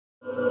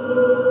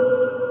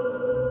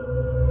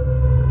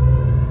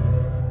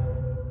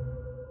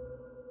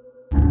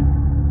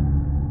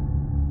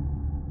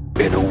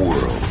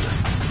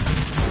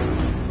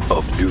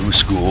New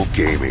School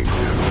Gaming.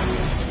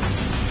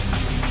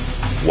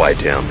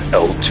 Whitehound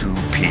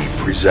L2P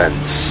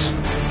presents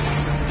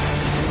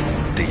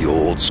The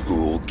Old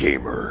School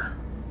Gamer.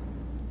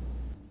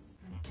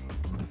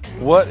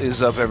 What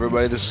is up,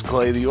 everybody? This is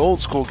Clay, the Old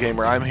School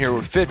Gamer. I'm here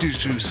with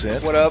 52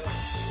 Cent. What up?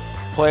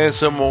 Playing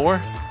some more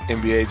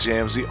NBA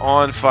Jams, the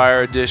On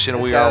Fire edition.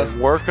 Let's we go. are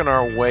working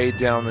our way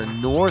down the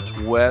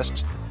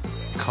Northwest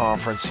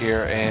Conference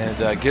here and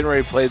getting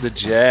ready to play the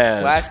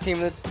Jazz. Last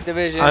team of the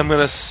division. I'm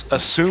going to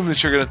assume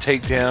that you're going to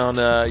take down.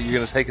 You're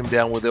going to take them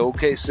down with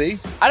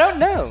OKC. I don't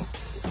know.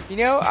 You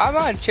know, I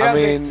might chill. I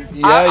mean,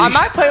 yeah, I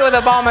might play with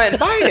Obama and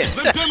Biden.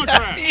 The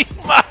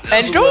Democrats.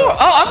 And George. Oh,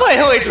 I'm playing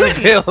Hillary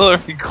Clinton.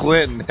 Hillary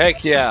Clinton.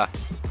 Heck yeah.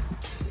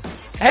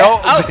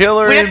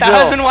 Hillary we and got the Bill.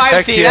 husband-wife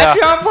Heck team. yeah. That's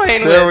who I'm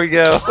playing with. There we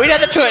go. We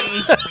got the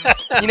Clintons.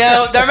 You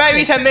know, there may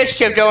be some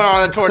mischief going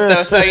on in the court,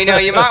 though. So, you know,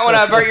 you might want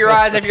to avert your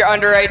eyes if you're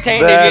under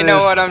 18, if you know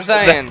what I'm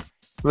saying.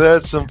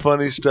 That's some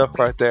funny stuff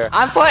right there.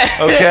 I'm playing.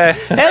 Okay.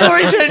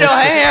 Hillary Clinton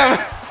ham.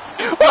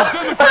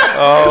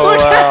 Oh,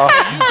 wow.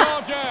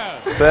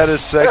 That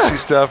is sexy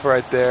stuff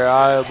right there.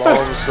 I am all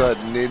of a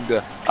sudden need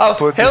to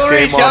put this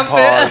Hillary game on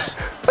pause.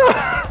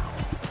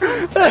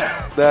 in.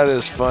 That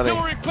is funny.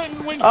 Hillary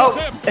Clinton wins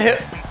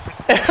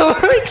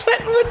Hillary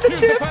Clinton with the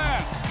tip.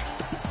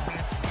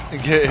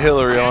 Get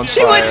Hillary on She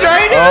fire. went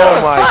Drano.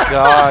 Oh my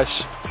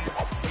gosh.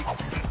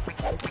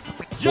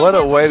 What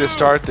a way to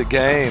start the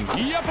game.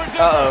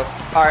 Uh-oh.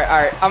 All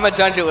right. I'm going to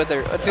dunk it with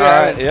her. Let's see All what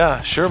right, happens.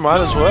 yeah, sure, might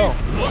as well.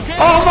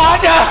 Oh, my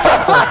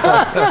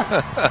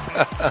God.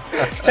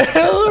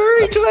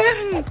 Hillary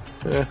Clinton.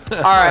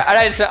 All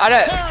right.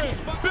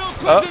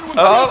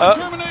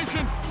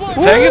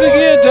 Take it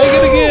again.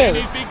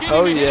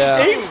 Oh,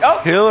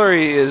 yeah.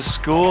 Hillary is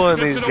schooling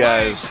these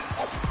guys.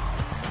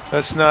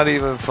 That's not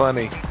even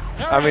funny.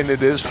 I mean,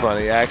 it is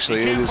funny,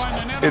 actually. It is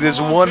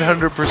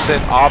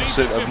 100%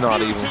 opposite of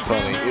not even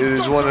funny. It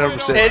is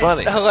 100%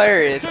 funny. It's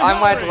hilarious.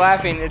 I'm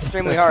laughing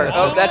extremely hard.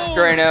 Oh, that's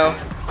Drano.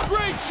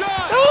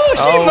 Oh,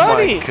 she's Oh,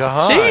 money. my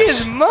gosh. She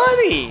is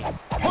money.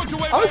 I'm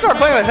going to start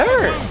playing with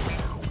her.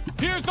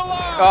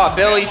 Oh,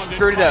 Bill, you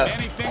screwed it up.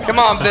 Come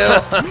on,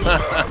 Bill.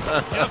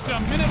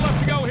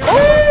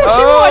 Oh,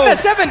 she won the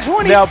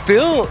 720. Now,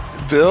 Bill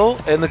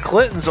and the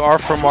Clintons are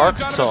from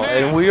Arkansas,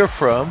 and we are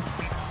from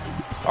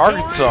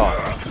Arkansas.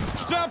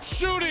 Stop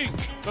shooting!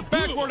 The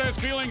backboard has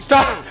feelings.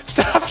 Stop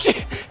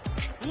shooting.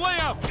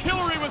 Layup.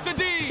 Hillary with the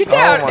D. Get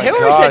down. Oh my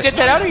Hillary gosh. said get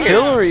that out of here.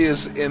 Hillary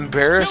is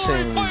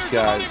embarrassing these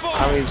guys.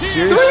 I mean,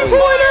 seriously.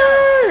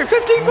 3-pointer.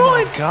 15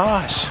 points.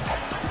 Gosh.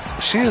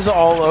 She is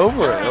all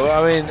over it.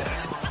 I mean.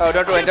 Oh,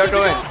 don't do it.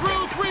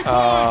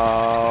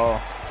 Oh.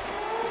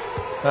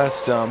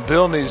 That's dumb.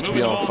 Bill needs to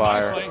be on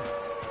fire.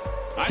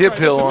 Get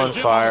Bill on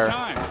fire.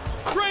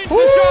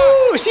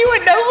 Woo! She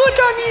went no look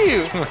on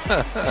you.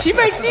 She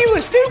made you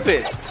look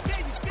stupid.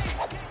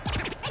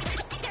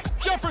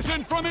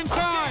 Jefferson from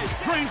inside.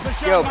 Drains the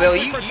shot. Yo, Bill,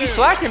 you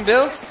slacking,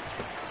 Bill.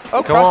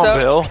 Oh, Come cross on, up.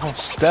 Bill.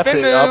 Step Spin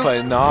it move. up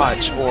a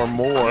notch or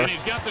more.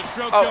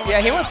 Oh, yeah,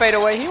 he went fade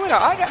away. He went.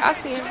 I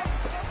see him.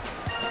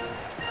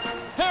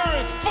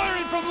 Harris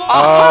firing from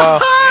long.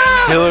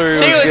 Hillary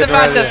She was getting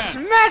about ready to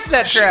smack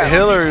that trap.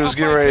 Hillary was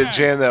getting ready to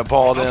jam that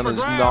ball down his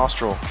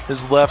nostril.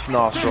 His left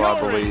nostril, I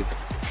believe.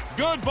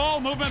 Good ball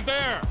movement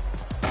there.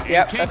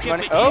 Yep, that's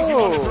funny.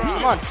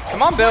 Oh,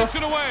 come on, Bill.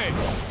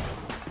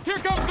 Here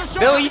comes the shot.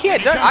 Bill, you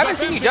can't dunk. I haven't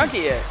seen you dunk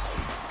it yet.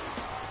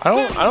 I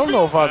don't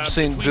know if I've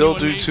seen Bill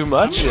do too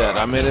much yet.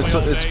 I mean,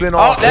 it's been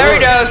all. Oh, there he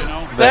goes.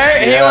 There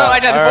he went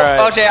like that.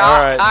 Okay,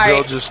 all right. all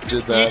Bill just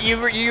did that. You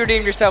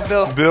redeemed yourself,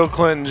 Bill. Bill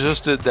Clinton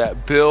just did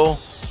that. Bill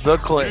the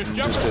Clinton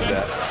just did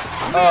that.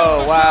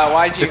 Oh wow,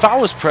 why'd you? If I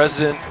was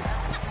president,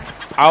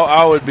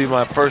 I would be,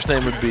 my first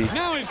name would be.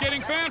 Now he's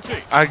getting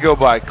fancy. I'd go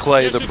by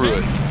Clay the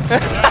Pruitt.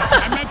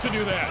 I meant to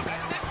do that.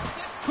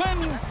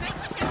 Clinton,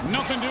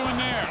 nothing doing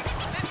there.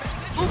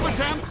 Oop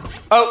attempt.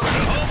 Oh,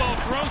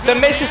 the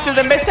misses to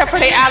the mister for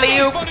the alley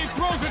oop. But he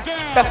throws it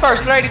down. The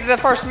first lady to the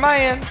first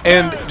man.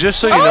 And just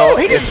so you know,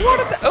 he just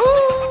wanted the.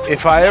 Ooh.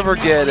 if I ever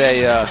get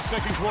a.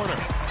 Second quarter.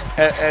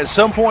 At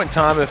some point in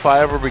time, if I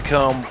ever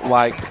become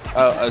like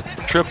a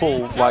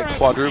triple, like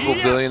quadruple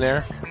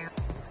billionaire,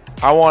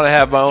 I want to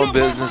have my own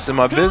business. In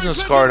my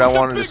business card, I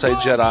wanted to say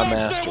Jedi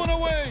Master.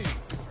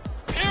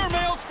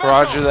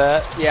 Roger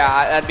that.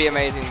 Yeah, that'd be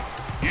amazing.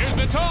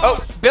 Oh,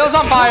 Bill's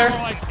on fire.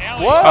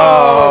 Whoa.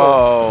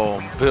 Oh,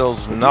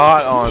 Bill's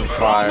not on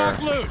fire.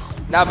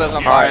 Now Bill's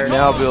on All right, fire.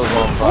 now Bill's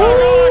on fire.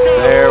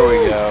 There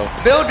we go.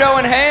 Bill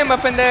going ham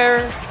up in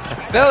there.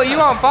 Bill, you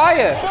on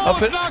fire?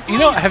 You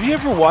know, have you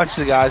ever watched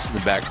the guys in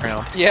the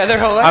background? Yeah, they're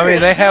hilarious. I mean,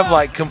 they have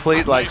like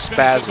complete like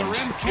spasms.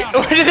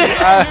 What did they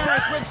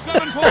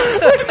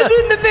do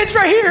in the bench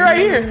right here?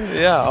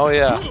 Yeah, oh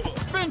yeah.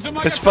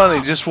 It's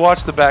funny. Just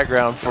watch the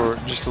background for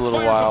just a little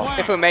while.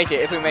 If we make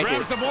it.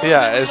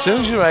 Yeah, as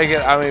soon as you make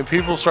it, I mean,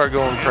 people start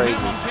going crazy.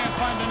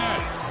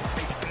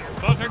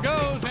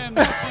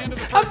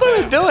 I'm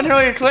playing with Bill and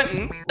Hillary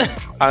Clinton.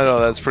 I know,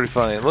 that's pretty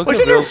funny. Look What's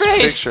at in her Bill's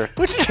face? picture.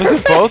 What's in Look her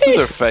at both of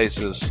their face?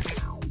 faces.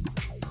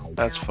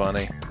 That's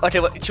funny.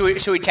 Okay,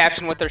 should we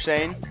caption what they're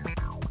saying?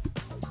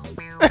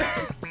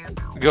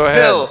 Go ahead.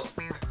 Bill.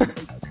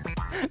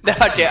 No,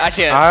 I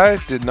can't. I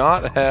did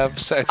not have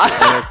sexual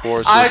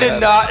intercourse. I did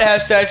not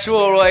have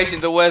sexual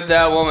relations with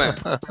that woman.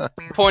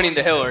 Pointing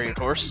to Hillary, of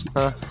course.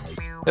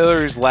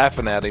 Hillary's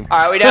laughing at him. All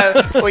right, we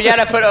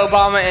gotta put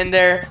Obama in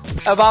there.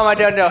 Obama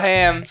don't know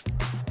ham.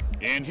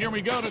 And here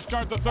we go to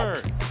start the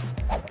third.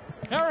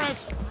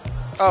 Harris.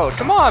 Oh,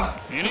 come on,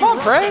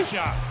 Prez.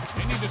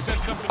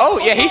 Oh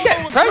yeah, he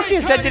said Prez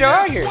just said get her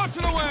out of here.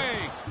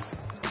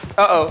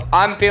 Uh-oh,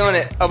 I'm feeling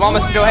it.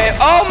 Obama's still ham.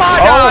 Oh my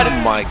God! Oh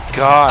my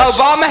gosh!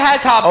 Obama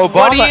has hopped. Obama,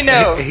 What do you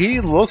know? He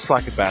looks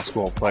like a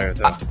basketball player,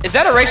 though. Is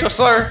that a racial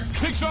slur?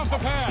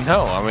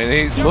 No, I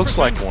mean he looks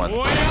like one.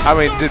 I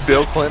mean, did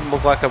Bill Clinton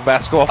look like a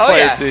basketball Oh player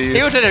yeah, to you?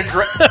 he was in a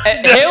Hillary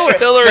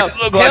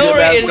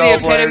is the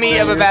epitome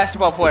of a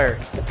basketball player.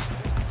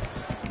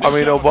 I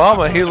mean,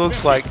 Obama, he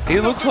looks like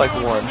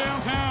one.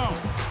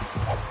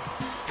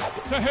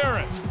 To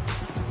Harris.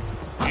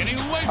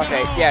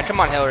 Okay, yeah, come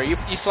on, Hillary, you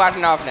slapped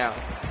it off now.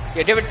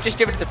 Yeah, just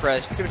give it to the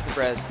Prez. Give it to the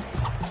Prez.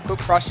 Oop,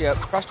 crossed you up.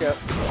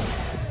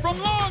 From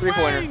long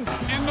Three-pointer. range,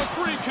 and the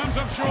three comes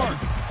up short.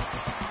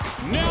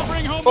 Now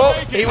bring home Oh,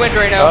 the he went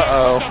Drano.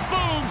 Uh-oh.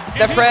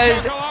 The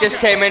Prez just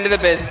came into the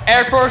business.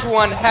 Air Force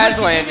One has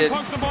landed.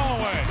 Air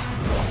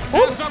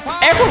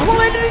Force One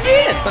landed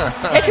again.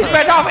 It took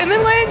back off and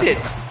then landed.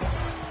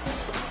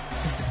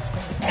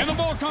 And the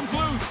ball comes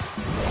loose.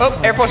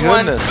 Oh, Air Force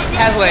One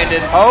has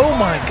landed. Oh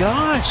my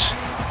gosh!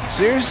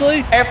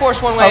 Seriously? Air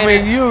Force One I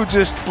landed. mean, you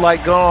just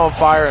like gone on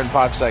fire in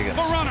 5 seconds.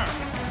 The runner.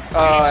 Oh,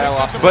 I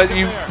lost it. But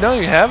you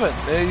haven't.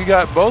 You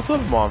got both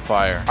of them on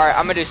fire. All right,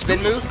 I'm gonna do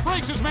spin move,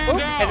 Breaks his man Oop,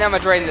 down. and then I'm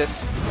gonna drain this.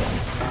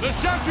 The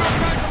shot to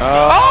attack.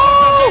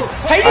 Oh!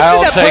 He just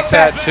I'll did the take putback.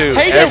 that too.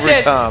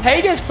 Every time.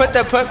 He just put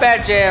the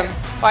putback jam.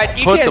 Like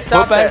you Put can't the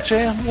stop putback that.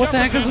 jam? What the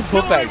heck is a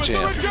putback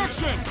jam?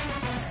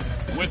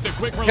 With the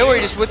quick release. Hillary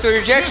just went through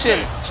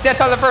rejection. That's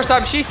not the first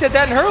time she said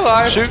that in her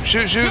life. Shoot.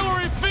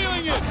 Hillary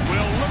feeling it.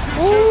 Will look to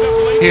shoot that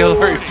late.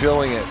 Hillary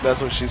feeling it.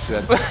 That's what she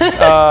said. Ball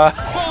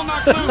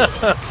knocked loose.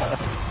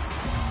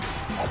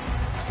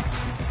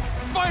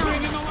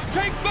 Firing in the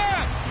take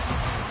that.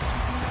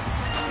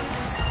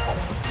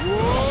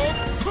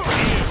 Whoa. He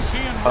is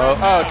seeing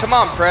Oh, come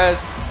on,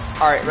 Prez.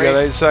 All right, We got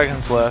ready? 8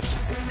 seconds left.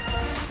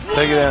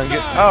 Take it down.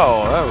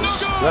 Oh, that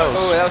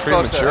was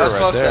close premature there. That was right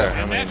close there. there. I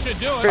mean, that should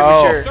do it.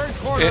 Premature. Third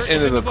quarter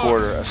into the books.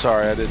 quarter.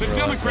 Sorry, I The didn't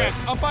realize Democrats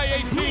that. up by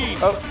 18.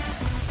 Oh,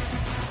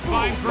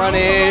 Finds room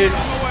Running. on the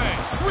way.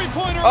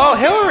 Three-pointer. oh,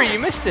 Hillary, you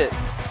missed it.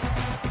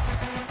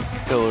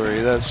 Hillary,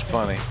 that's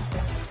funny.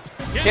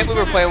 Can't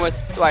believe we're playing with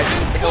like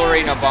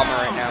Hillary and Obama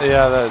right now.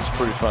 Yeah, that's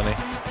pretty funny.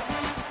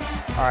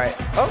 All right.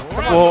 Oh,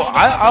 come on. Well,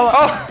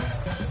 Oh,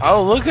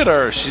 oh, look at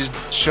her. She's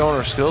showing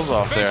her skills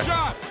off Big there.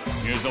 shot.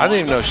 Here's the I didn't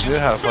even know one. she knew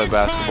how to play Big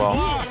time basketball.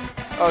 block.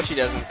 oh, she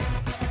doesn't.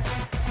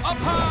 Up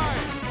high.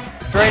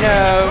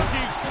 Drano.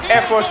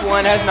 Air Force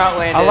One has not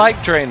landed. I like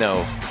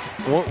Drano.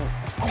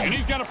 And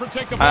he's got to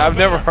protect the ball. I've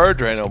never heard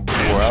Drano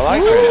before. I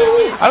like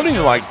Drano. I don't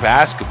even like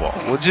basketball,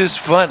 which is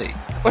funny.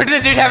 What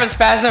did the dude have a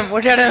spasm?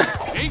 What did I do?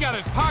 He got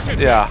his pocket.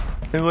 Yeah.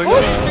 He's like,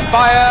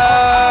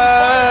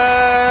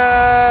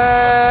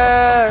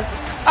 Fire!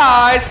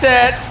 I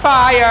set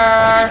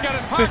fire!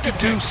 52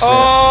 cents.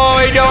 Oh,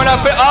 he going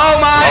up it. Oh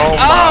my!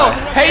 Oh,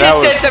 he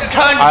That just did some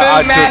Kung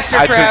Fu master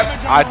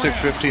crap. I took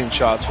 15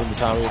 shots from the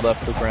time he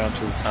left the ground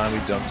to the time he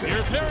dunked Here's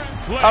it. Harris.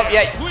 Oh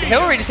yeah,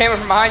 Hillary just came up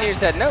from behind you and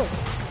said no.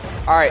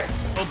 All right.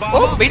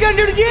 Oh, he done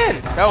do it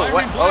again. No,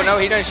 what? Oh no,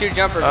 he done shoot a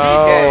jumper.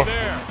 Oh. He's gay.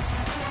 There.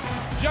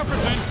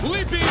 Jefferson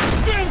leaping,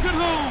 dunk it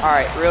home. All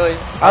right, really?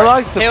 I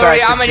like the Hillary,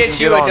 fact I'm that gonna you get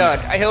can you get a on.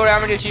 dunk. Hillary, I'm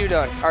gonna get you a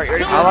dunk. All right,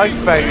 ready for I this? like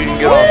the fact that you can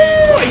get on.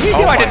 Woo! She did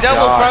Oh like my a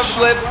double gosh. front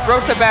flip,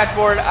 broke the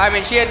backboard. I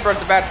mean, she hadn't broke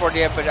the backboard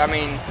yet, but I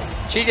mean,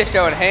 she just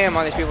going ham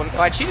on these people.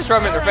 Like, she just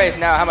rubbing in their face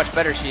now how much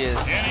better she is.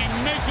 And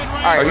he makes it right.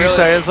 All right, Are you really?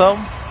 saying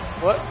something?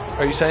 What?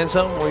 Are you saying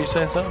something? Were you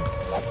saying something?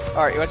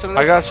 All right, you want some of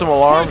this? I got some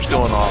alarms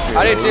going off here.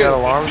 I do We too. got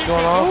alarms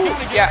going off?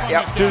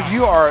 Yeah. Dude,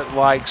 you are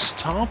like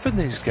stomping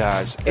these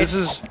guys. This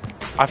is.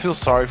 I feel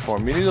sorry for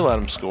them. You need to let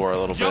them score a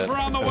little bit. Jumper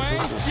on the way.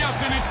 because Yes,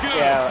 and it's good.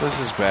 Yeah. This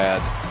is bad.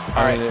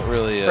 All I mean, it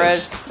really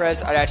is.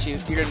 Prez, I got you.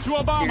 You're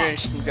Obama. gonna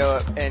just go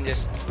up and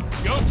just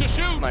Goes to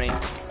shoot. money.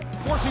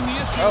 Forcing the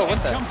issue. Oh, what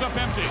and the? comes up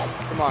empty.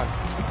 Come on.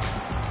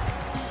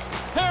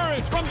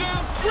 Harris from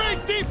down.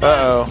 Great defense.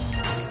 Uh-oh.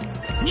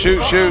 Shoot. In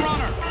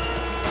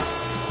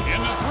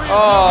the three.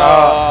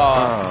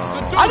 Oh.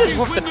 I just Donkeys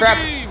whooped the win crap.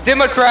 game.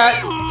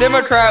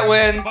 Democrat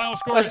win. Final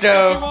score Let's is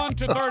go. 51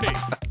 to 30.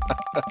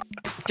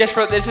 Just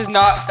for this is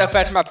not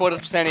affecting my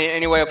political standing in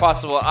any way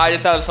possible. I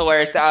just thought it was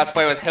hilarious that I was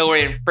playing with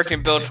Hillary and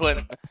freaking Bill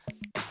Clinton.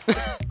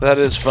 That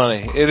is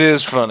funny. It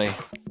is funny.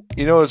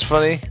 You know what's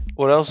funny?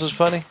 What else is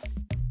funny?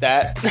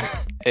 That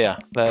Yeah,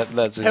 that's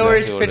exactly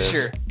Hillary's what it is.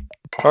 picture.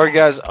 All right,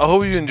 guys. I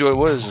hope you enjoyed.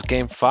 What is this?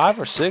 Game 5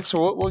 or 6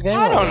 or what game?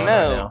 I are we don't on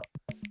know.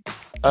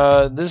 Right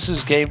now? This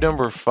is game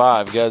number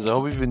 5, guys. I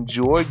hope you've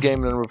enjoyed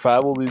game number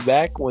 5. We'll be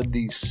back with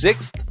the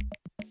 6th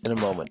in a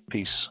moment.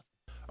 Peace.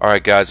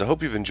 Alright guys, I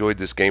hope you've enjoyed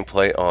this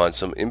gameplay on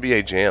some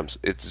NBA Jams.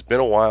 It's been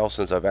a while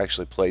since I've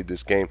actually played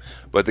this game,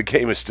 but the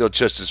game is still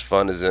just as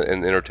fun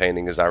and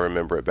entertaining as I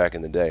remember it back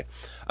in the day.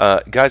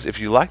 Guys,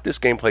 if you like this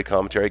gameplay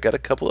commentary, I got a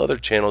couple other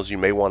channels you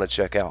may want to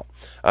check out.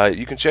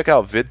 You can check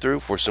out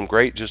VidThrough for some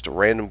great just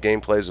random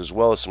gameplays as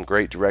well as some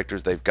great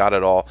directors. They've got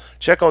it all.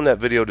 Check on that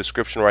video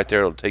description right there.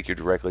 It'll take you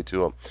directly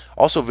to them.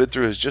 Also,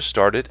 VidThrough has just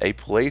started a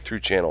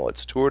playthrough channel.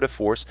 It's Tour de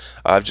Force.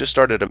 I've just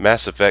started a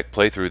Mass Effect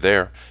playthrough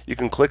there. You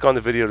can click on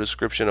the video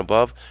description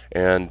above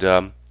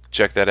and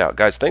check that out.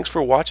 Guys, thanks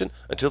for watching.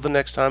 Until the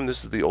next time,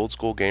 this is the Old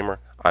School Gamer.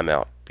 I'm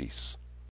out. Peace.